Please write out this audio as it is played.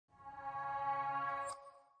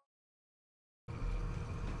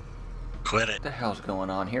Quit it. What the hell's going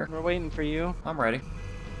on here? We're waiting for you I'm ready.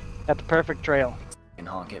 at the perfect trail. And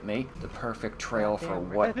honk at me. The perfect trail for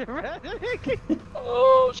what?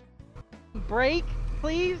 Oh, break,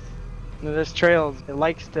 please. No, this trail, it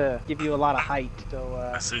likes to give you a lot of height, so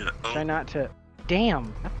I see that. try Oh, not to.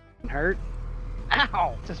 Damn, that hurt.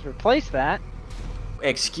 Ow! Just replace that.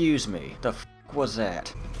 Excuse me. The f was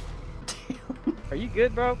that? Are you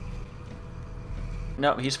good, bro?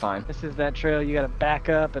 No, he's fine. This is that trail you gotta back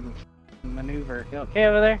up and maneuver. You okay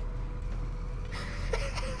over there?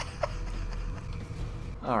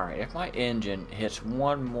 Alright, if my engine hits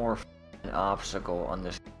one more obstacle on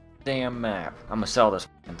this damn map, I'm gonna sell this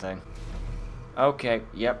thing. Okay,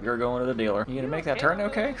 yep, you're going to the dealer. You gonna make that turn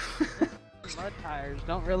okay? Mud tires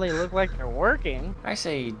don't really look like they're working. I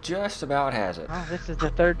say he just about has it. Oh, this is the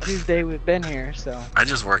third Tuesday we've been here, so. I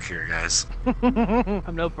just work here, guys.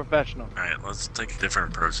 I'm no professional. Alright, let's take a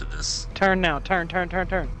different approach to this. Turn now, turn.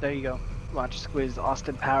 There you go. Watch Squiz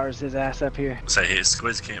Austin Powers his ass up here. Say, hey,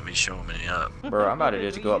 Squiz can't be showing me up. Bro, I'm about to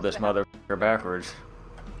just go up this motherfucker backwards.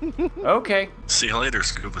 Okay. See you later,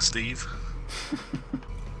 Scuba Steve.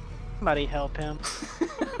 Somebody help him.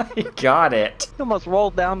 I got it. He almost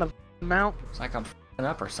rolled down the mount. It's like I'm f***ing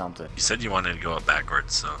up or something. You said you wanted to go up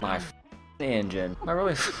backwards, so. My engine. I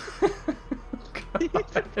really.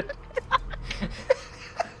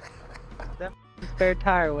 That spare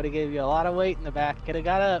tire would have gave you a lot of weight in the back. Could have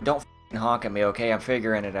got up. Don't f***ing honk at me, okay? I'm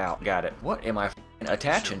figuring it out. Got it. What am I f***ing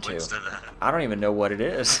attaching to? I don't even know what it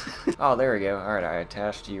is. Oh, there we go. Alright, I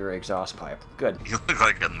attached to your exhaust pipe. Good. You look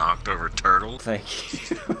like a knocked over turtle. Thank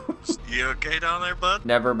you. You okay down there, bud?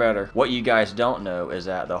 Never better. What you guys don't know is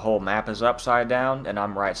that the whole map is upside down and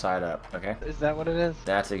I'm right side up, okay? Is that what it is?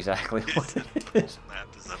 That's exactly what it is. The map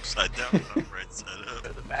is upside down and I'm right side up.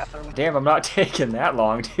 The bathroom. Damn, I'm not taking that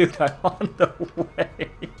long, dude. I'm on the way.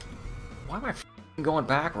 Why am I f***ing going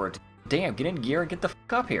backwards? Damn, get in gear and get the f***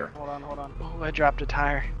 up here. Hold on. Oh, I dropped a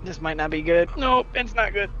tire. This might not be good. Nope, it's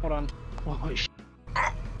not good. Hold on. Oh, sh.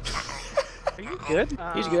 Are you good?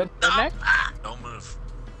 He's good. Redneck? Don't move.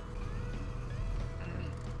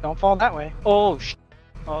 Don't fall that way. Oh, sh.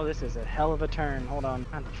 Oh, this is a hell of a turn. Hold on.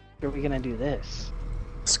 How the f are we gonna do this?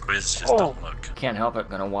 Squiz, just Oh. don't look. Can't help it.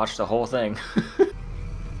 Gonna watch the whole thing.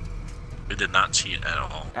 We did not cheat at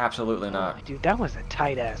all. Absolutely not. Oh, dude, that was a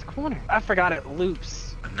tight ass corner. I forgot it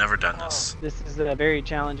loops. I've never done this. This is a very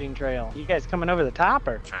challenging trail. You guys coming over the top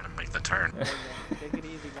or? Trying to make the turn. Take it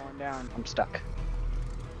easy going down. I'm stuck.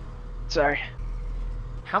 Sorry.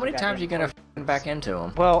 How many times are you gonna f***ing back into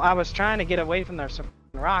him? Well, I was trying to get away from their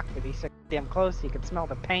rock, but he's so damn close. You could smell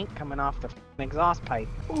the paint coming off the exhaust pipe.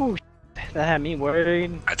 Ooh, that had me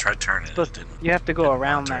worried. I tried turning it. It didn't. You have to go didn't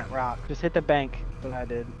around turn. that rock. Just hit the bank. That's what I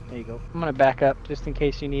did. There you go. I'm gonna back up just in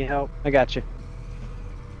case you need help. I got you.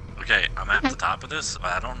 Okay, I'm at the top of this.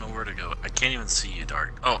 I don't know where to go. I can't even see you,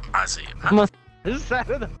 Dark. Oh, I see you. I'm on this side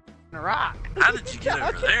of the rock. How did you get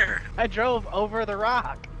over there? I drove over the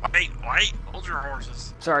rock. Wait, hold your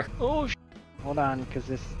horses. Sorry. Oh, hold on, because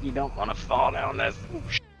you don't want to fall down this.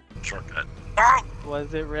 Shortcut. Oh!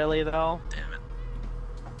 Was it really though? Damn it.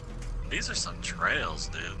 These are some trails,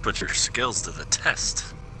 dude. Put your skills to the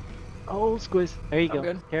test. Oh, Squiz. There you I'm go.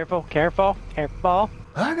 good. Careful.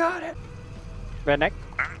 I got it. Redneck.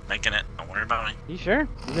 I'm making it. Don't worry about me. You sure?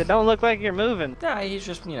 It don't look like you're moving. Nah, he's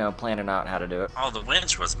just, you know, planning out how to do it. Oh, the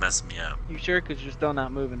winch was messing me up. You sure? Because you're still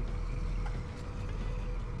not moving.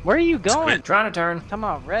 Where are you going? Squid. Trying to turn. Come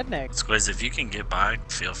on, Redneck. Squiz, if you can get by,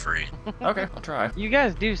 feel free. Okay, I'll try. You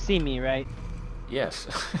guys do see me, right? Yes.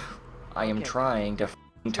 I am Okay. trying to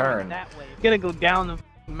f***ing turn. That way. You're gonna go down the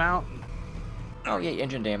mountain. Oh yeah,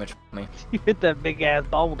 engine damage. Me. You hit that big ass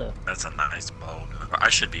boulder. That's a nice boat. I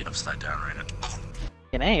should be upside down right now.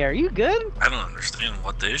 And hey, are you good? I don't understand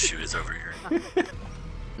what the issue is over here.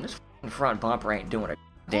 This f***ing front bumper ain't doing a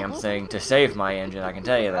damn thing to save my engine, I can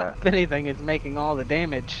tell you that. If anything, it's making all the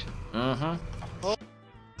damage. Mm-hmm.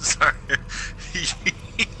 Sorry.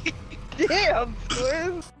 Damn,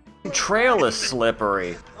 Squiz. Trail is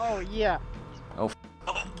slippery. Oh yeah. Oh,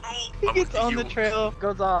 He I'm gets with on you. the trail,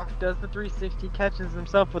 goes off, does the 360, catches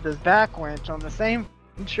himself with his back winch on the same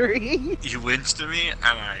tree. You winched to me, and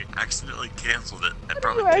I accidentally canceled it. I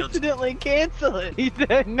probably You killed you. accidentally cancel it. He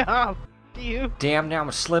said, "No, f you." Damn, now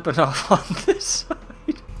I'm slipping off on this side.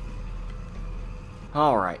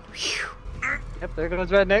 Alright. Yep, there goes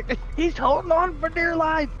Redneck. He's holding on for dear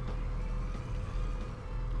life.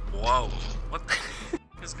 Whoa. What the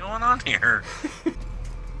is going on here?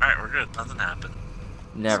 Alright, we're good. Nothing happened.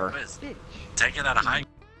 Never. Squiz, take it at a height.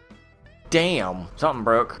 Damn, something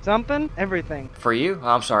broke. Something? Everything. For you?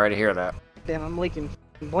 I'm sorry to hear that. Damn, I'm leaking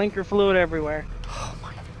blinker fluid everywhere. Oh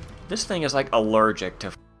my. This thing is like allergic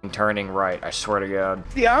to turning right, I swear to God.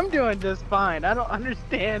 See, I'm doing just fine. I don't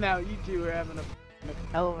understand how you two are having a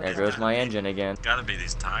hell of a There goes my engine again. Gotta be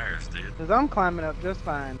these tires, dude. Because I'm climbing up just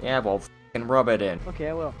fine. Yeah, well, f***ing rub it in. Okay,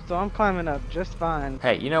 I will. So I'm climbing up just fine.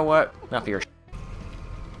 Hey, you know what? Enough of your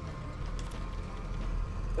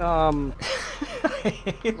Where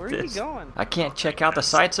are you going? I can't check out the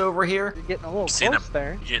sights over here? You're getting a little Seen close him.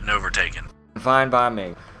 there. You're getting overtaken. Fine by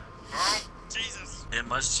me. Oh, Jesus. It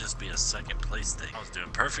must just be a second place thing. I was doing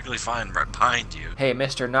perfectly fine right behind you. Hey,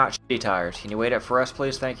 Mr. Not Shitty Tires, can you wait up for us,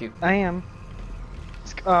 please? Thank you. I am.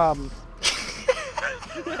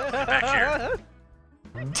 Back here.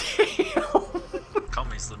 Damn. Call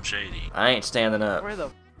me Slim Shady. I ain't standing up. Where the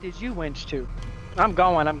f did you winch to? I'm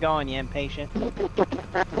going, you impatient.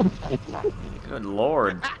 Good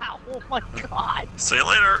lord. Ow, oh my god. See you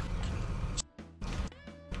later.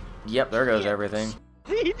 Yep, there goes everything.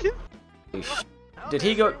 He just Holy sh- Did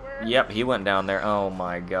he go? Yep, he went down there. Oh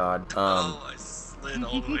my god. Oh, I slid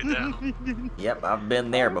all the way down. Yep, I've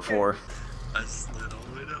been there before. I slid all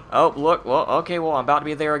the way down. Oh, look. Well, okay, well, I'm about to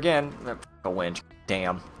be there again. A winch.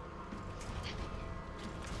 Damn.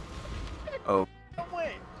 Oh.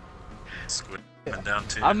 Squid went down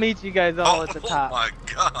too. I'll meet you guys all at the top. Oh my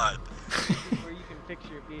god. Where you can fix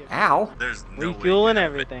your vehicle. Ow. There's no way Refuel you and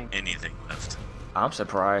have everything. anything left. I'm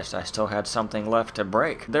surprised I still had something left to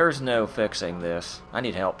break. There's no fixing this. I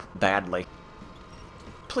need help. Badly.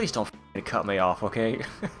 Please don't f***ing cut me off, okay?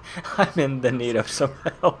 I'm in the need of some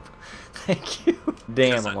help. Thank you.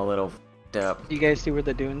 Damn, I'm a little f***ed up. You guys see where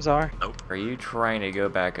the dunes are? Nope. Are you trying to go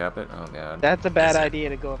back up it? Oh god. That's a bad Is it- idea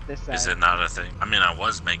to go up this side. Is it not a thing? I mean, I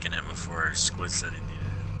was making it before Squid said he needed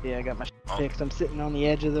it. Yeah, I got my Oh. fixed. I'm sitting on the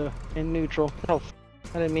edge of the in neutral. Oh,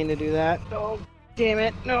 I didn't mean to do that. Oh, damn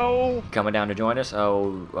it! No. Coming down to join us?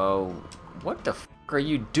 Oh. What the f*** are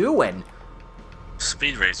you doing?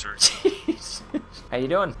 Speed Racer. Jesus. How you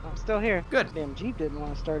doing? I'm still here. Good. Damn Jeep didn't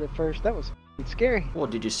want to start at first. That was f***ing scary. Well,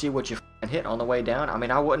 did you see what you f***ing hit on the way down? I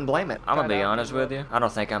mean, I wouldn't blame it. I'm gonna be honest with you. I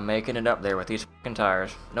don't think I'm making it up there with these f***ing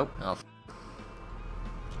tires. Nope. Oh,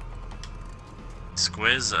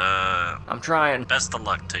 Squiz, I'm trying. best of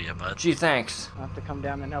luck to you, bud. Gee, thanks. I'll have to come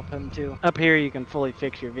down and help him too. Up here, you can fully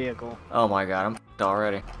fix your vehicle. Oh my god, I'm f***ed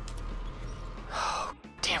already. Oh,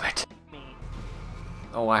 damn it.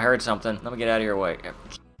 Oh, I heard something. Let me get out of your way.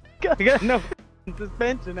 I got no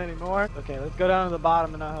suspension anymore. Okay, let's go down to the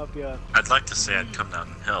bottom and I'll help you up. I'd like to say I'd come down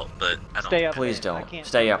and help, but I don't. Stay up Please there. I don't. can't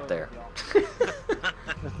Stay stay up there. This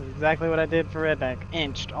is exactly what I did for Redneck.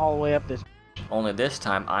 Inched all the way up this. Only this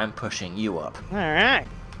time, I'm pushing you up. Alright.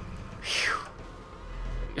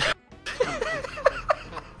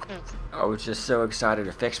 I was just so excited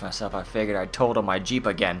to fix myself, I figured I'd total my Jeep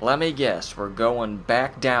again. Let me guess, we're going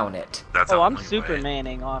back down it. That's Oh, the I'm only way.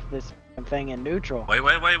 Supermaning off this thing in neutral. Wait.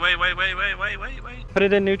 Put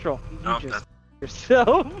it in neutral. You No, just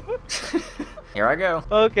yourself. Here I go.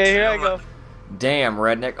 Okay, here I go. Damn,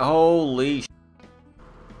 redneck. Holy sh**.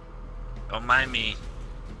 Don't mind me.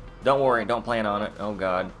 Don't worry, don't plan on it. Oh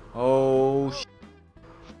god. Oh sh**.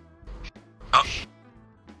 Oh.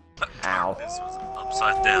 Ow. This was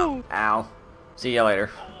upside down. Ow. See ya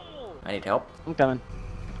later. I need help. I'm coming.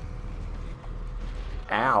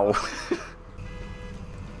 Ow.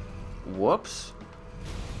 Whoops.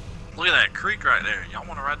 Look at that creek right there. Y'all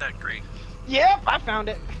want to ride that creek? Yep, I found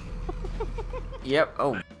it. Yep.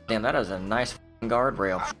 Oh, damn, that is a nice f***ing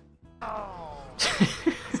guardrail.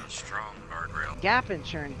 It's a strong guardrail. Gap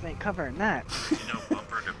insurance ain't covering that. You know,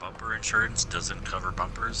 bumper-to-bumper insurance doesn't cover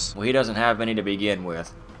bumpers. Well, he doesn't have any to begin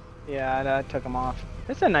with. Yeah, I took them off.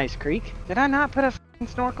 It's a nice creek. Did I not put a f***ing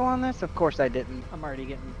snorkel on this? Of course I didn't. I'm already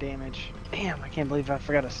getting damage. Damn, I can't believe I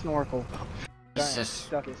forgot a snorkel. This I'm is-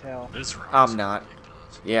 stuck as hell. This rock's I'm not.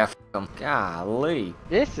 ridiculous. Yeah, f*** him. Golly.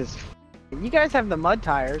 This is you guys have the mud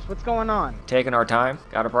tires. What's going on? Taking our time.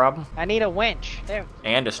 Got a problem? I need a winch. There.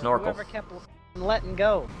 And a snorkel. Whoever kept letting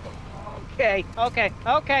go. Okay.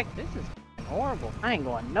 This is f***ing horrible. I ain't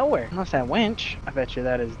going nowhere. Unless that winch. I bet you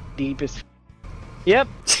that is deep as Yep.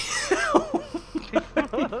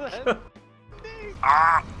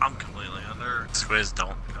 Ah, I'm completely under. Squiz,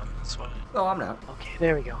 don't come this way. No, I'm not. Okay,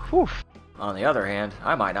 there we go. Whew. On the other hand,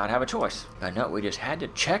 I might not have a choice. I know we just had to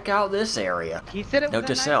check out this area. He said it was Note a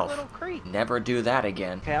to nice self. little creek. Never do that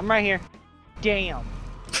again. Okay, I'm right here. Damn.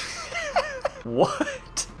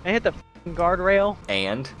 What? I hit the f***ing guardrail.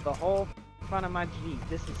 And? The whole front of my Jeep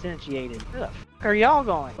disincendiated. Where the f*** are y'all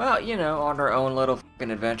going? Well, you know, on our own little f***ing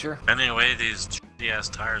adventure. Anyway, these shitty-ass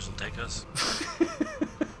tires will take us.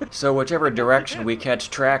 So whichever direction we catch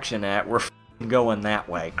traction at, we're f***ing going that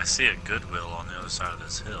way. I see a Goodwill on the other side of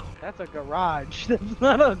this hill. That's a garage. That's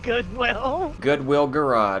not a Goodwill. Goodwill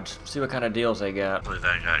Garage. See what kind of deals they got. Hopefully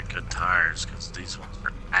that got good tires, because these ones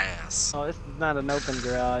are ass. Oh, this is not an open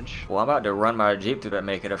garage. Well, I'm about to run my Jeep through that,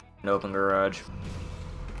 make it a f***ing open garage.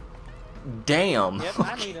 Damn. Yep,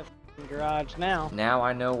 I need a f***ing garage now. Now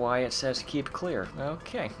I know why it says keep clear.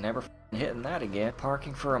 Okay, never f***ing hitting that again.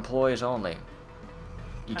 Parking for employees only.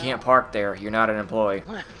 You can't park there. You're not an employee.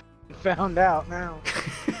 Found out now.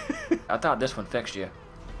 I thought this one fixed you.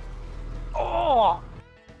 Oh!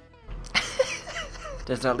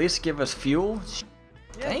 Does it at least give us fuel?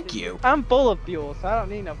 Yeah, Thank you. I'm full of fuel, so I don't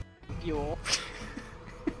need no fuel.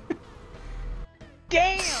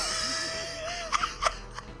 Damn!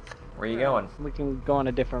 Where you going? We can go on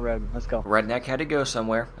a different road. Let's go. Redneck had to go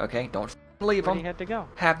somewhere. Okay, don't leave Where do him. you have to go?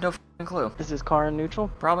 Have no clue. Is this car in neutral?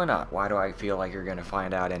 Probably not. Why do I feel like you're gonna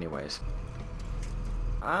find out anyways?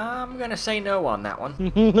 I'm gonna say no on that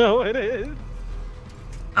one. No, it is.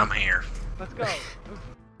 I'm here. Let's go.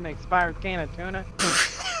 An expired can of tuna.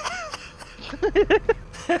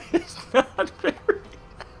 That is not very...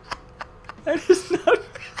 That is not...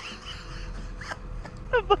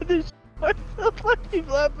 I'm about to myself. I keep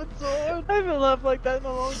laughing so hard. I haven't laughed like that in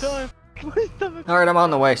a long time. My stomach. Alright, I'm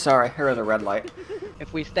on the way. Sorry. Here is a red light.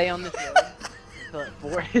 If we stay on this road until at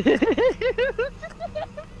 4.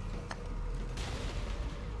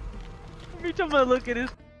 Every time I look at his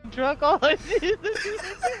truck, all I see is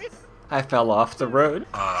this. I fell off the road.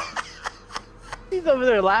 He's over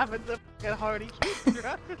there laughing so fucking hard he keeps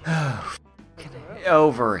driving.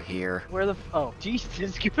 Over here. Where the oh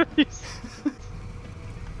Jesus Christ.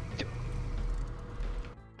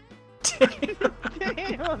 Damn.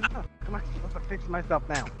 Come on, I'm gonna fix myself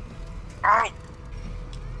now. Oh!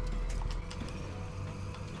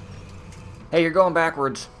 Hey, you're going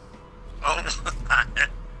backwards. Oh!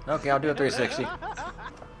 Okay, I'll do a 360.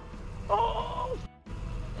 Oh!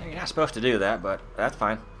 You're not supposed to do that, but that's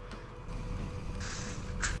fine.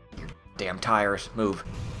 Your damn tires. Move.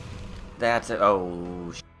 That's it.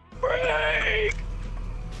 Oh, Break!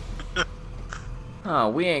 oh,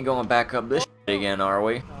 we ain't going back up this again, are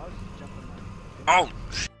we? No, I was just jumping my...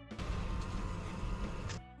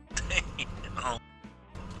 Oh!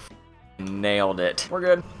 Damn. Nailed it. We're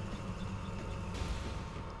good.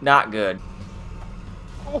 Not good.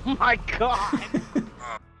 Oh my god!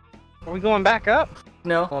 Are we going back up?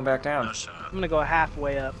 No, going back No down. shot. I'm gonna go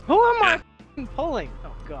halfway up. Who am I f***ing pulling?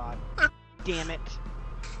 Oh god. Damn it.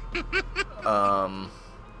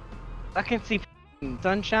 I can see f***ing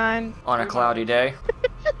sunshine. On a cloudy day.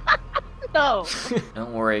 No!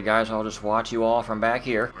 Don't worry, guys. I'll just watch you all from back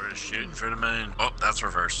here. We're just shooting for the moon. Oh, that's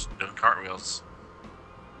reverse. Doing cartwheels.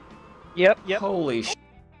 Yep. Holy sh**.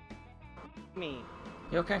 Me.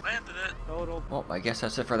 You okay? Landed it. Total. Well, I guess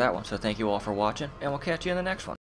that's it for that one. So thank you all for watching, and we'll catch you in the next one.